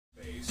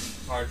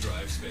hard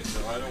drive space,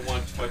 so I don't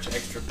want too much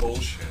extra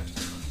bullshit.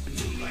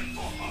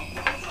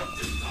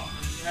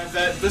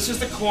 This is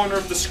the corner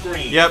of the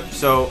screen. Yep,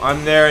 so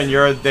I'm there and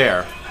you're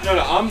there. No,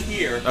 I'm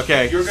here.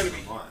 Okay. You're gonna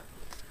be on.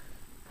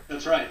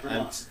 That's right.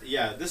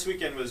 Yeah, this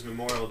weekend was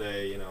Memorial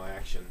Day,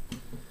 action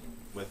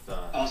with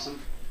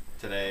awesome.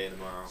 Today and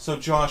tomorrow. So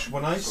Josh,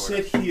 when I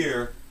sit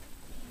here,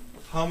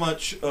 how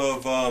much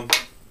of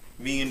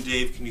me and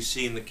Dave can you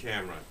see in the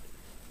camera?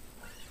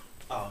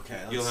 Oh,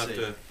 okay. You'll have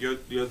to.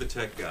 You're the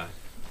tech guy.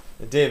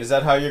 Dave, is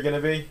that how you're gonna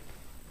be?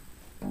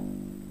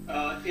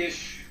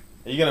 Ish.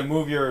 Are you gonna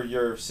move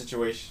your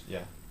situation?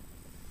 Yeah.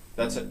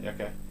 That's it.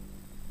 Okay.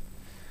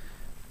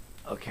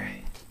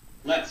 Okay.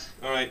 Let's.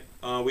 All right.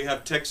 We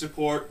have tech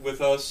support with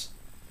us.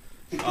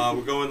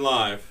 We're going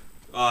live.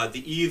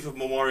 The eve of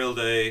Memorial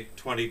Day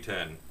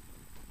 2010.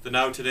 The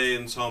Now Today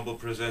Ensemble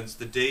presents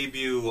the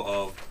debut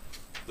of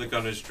The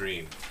Gunner's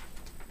Dream.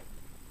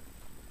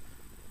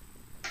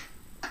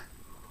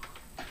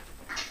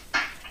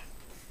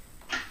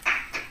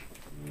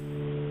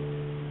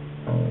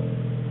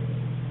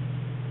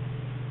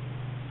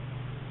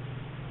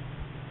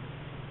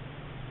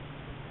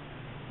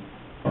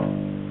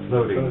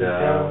 Floating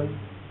down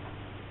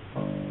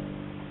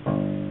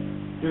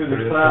through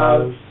the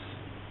clouds,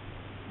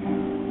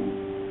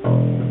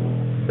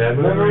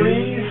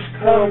 memories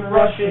come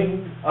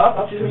rushing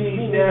up to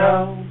me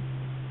now,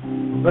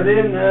 but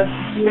in the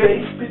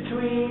space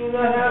between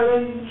the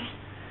heavens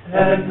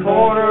and the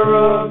corner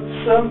of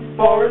some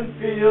foreign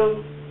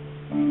field,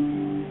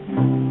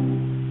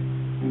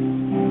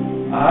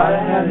 I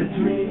had a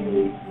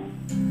dream.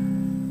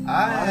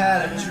 I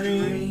had a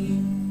dream.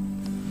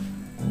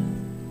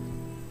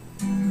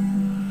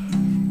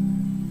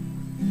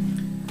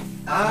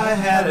 I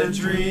had a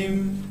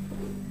dream.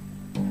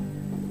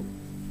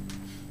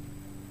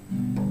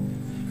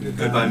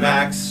 Goodbye,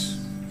 Max.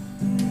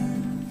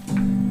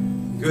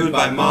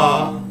 Goodbye,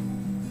 Ma.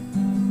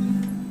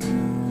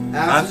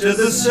 After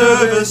the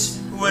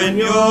service, when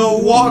you're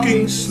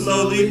walking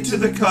slowly to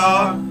the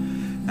car,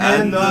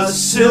 and the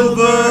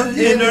silver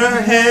in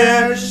her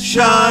hair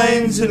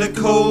shines in a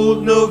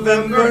cold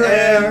November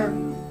air,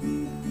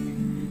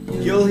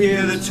 you'll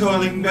hear the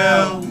tolling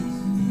bell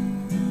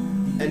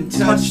and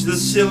touch the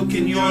silk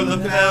in your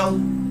lapel.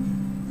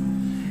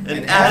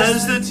 And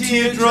as the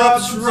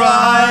teardrops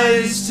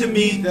rise to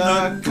meet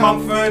the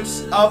comfort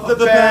of the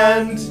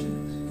band,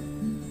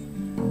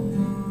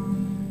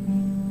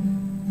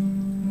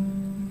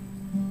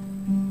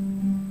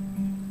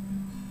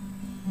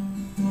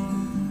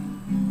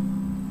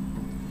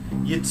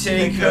 you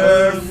take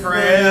her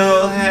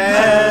frail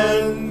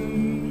hand.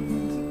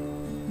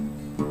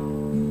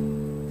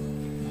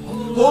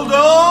 Hold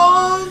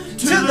on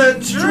to the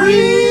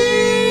dream.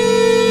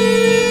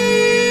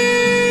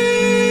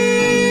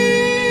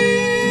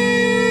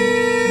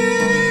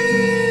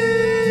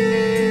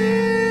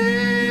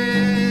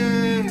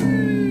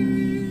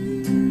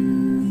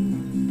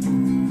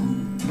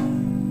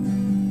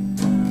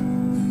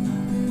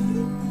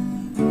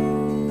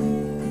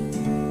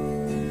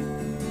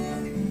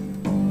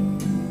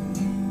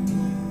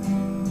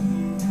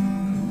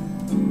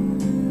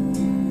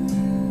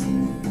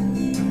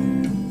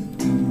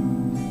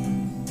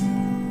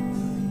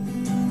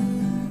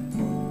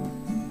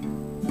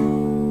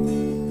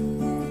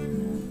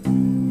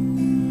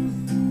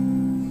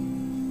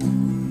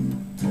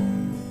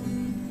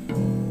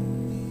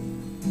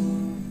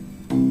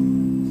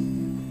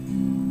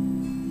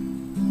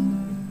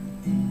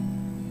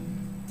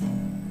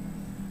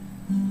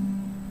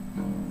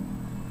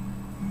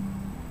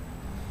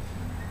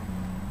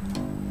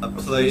 A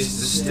place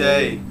to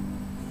stay,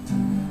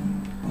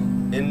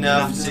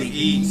 enough to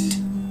eat,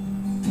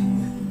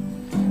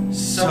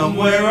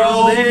 somewhere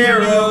old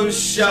heroes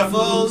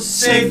shuffle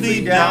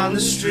safely down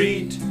the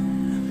street,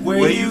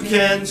 where you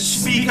can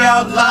speak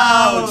out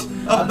loud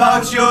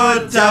about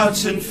your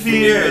doubts and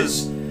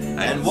fears,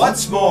 and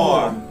what's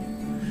more,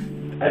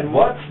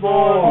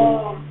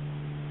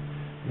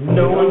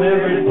 no one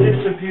ever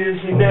disappears,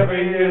 you never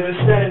hear the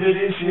standard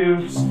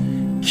issues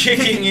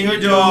kicking in your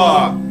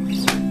door.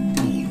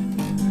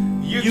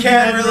 You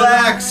can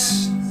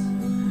relax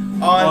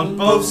on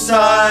both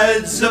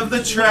sides of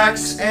the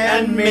tracks,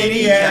 and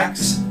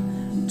maniacs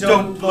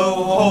don't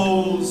blow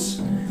holes,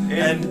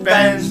 and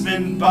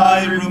bandsmen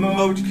by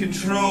remote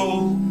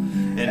control,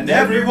 and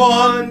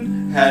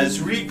everyone has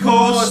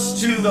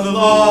recourse to the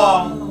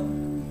law,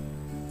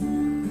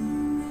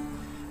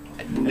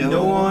 and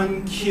no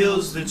one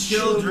kills the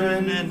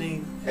children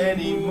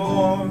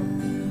anymore.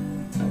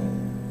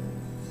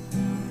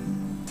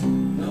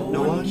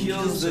 No one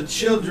kills the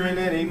children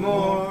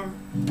anymore.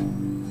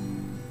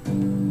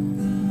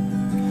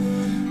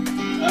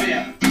 Oh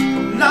yeah.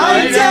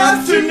 Night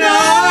after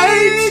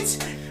night,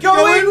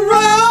 going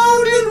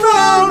round and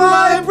round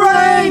my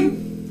brain.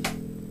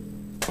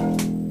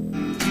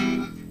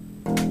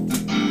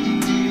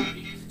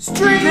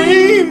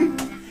 Stream,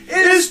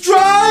 it is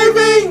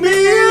driving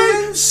me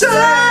insane.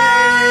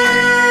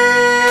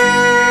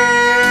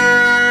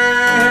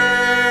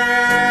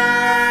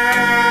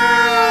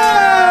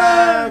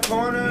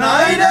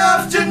 Night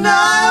after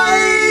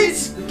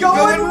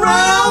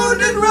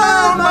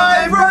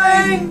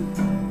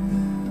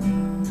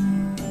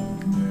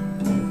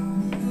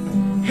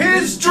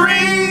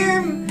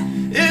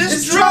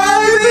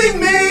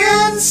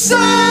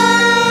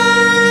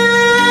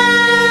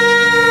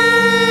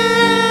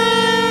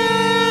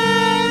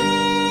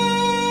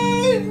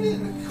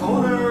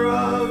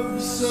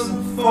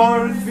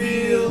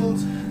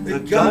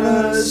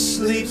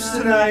sleeps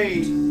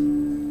tonight.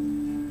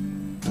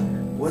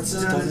 What's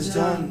done is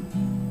done.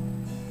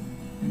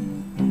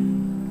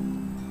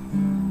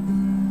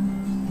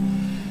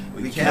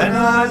 We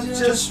cannot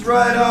just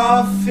write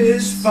off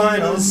his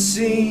final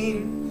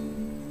scene.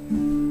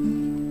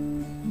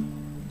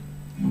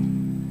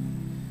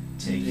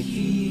 Take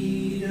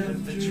heed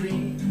of the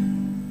dream.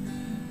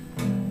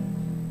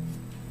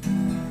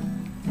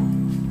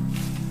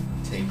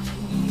 Take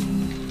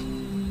heed.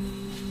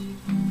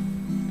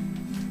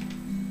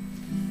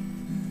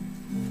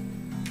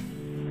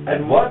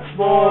 And what's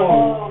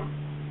more,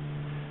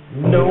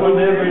 no one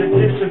ever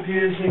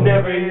disappears, you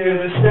never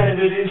hear the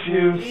standard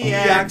issue.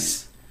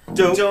 EX,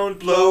 don't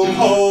blow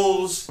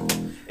holes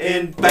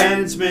in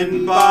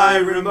bandsmen by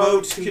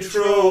remote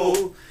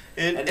control.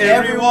 And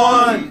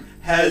everyone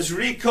has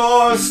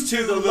recourse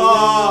to the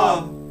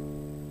law.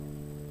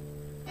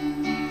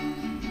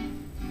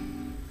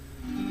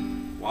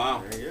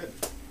 Wow. Very good.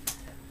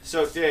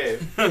 So,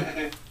 Dave,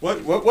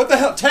 What the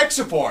hell? Tech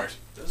support.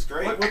 that was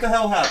great. What the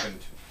hell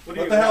happened? What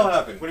the hell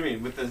happened? What do you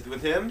mean with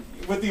him?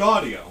 With the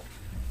audio.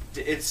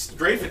 It's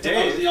great for Oh, is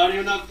Dave. the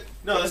audio not?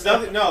 No, there's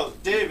nothing. No,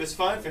 Dave, it's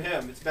fine for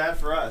him. It's bad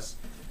for us.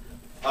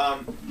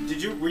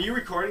 Were you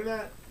recording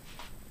that?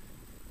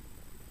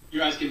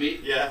 You're asking me?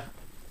 Yeah.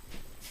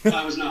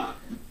 I was not.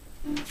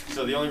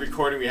 So the only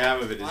recording we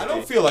have of it is. I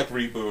don't feel like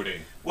rebooting.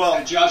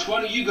 Well, Josh,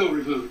 why don't you go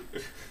reboot?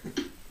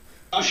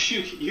 Oh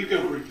shoot, you go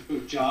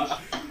reboot, Josh.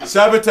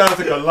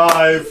 Sabitathica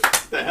live.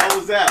 what the hell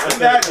was that? What's At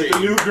that the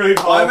mean? new Great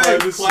Why Hall am by I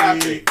the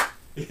clapping? Sea.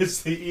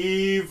 It's the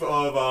eve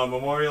of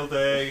Memorial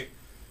Day,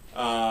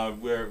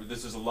 where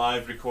this is a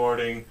live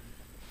recording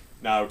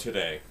now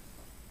today.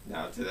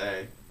 Now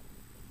today.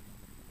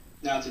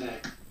 Now today.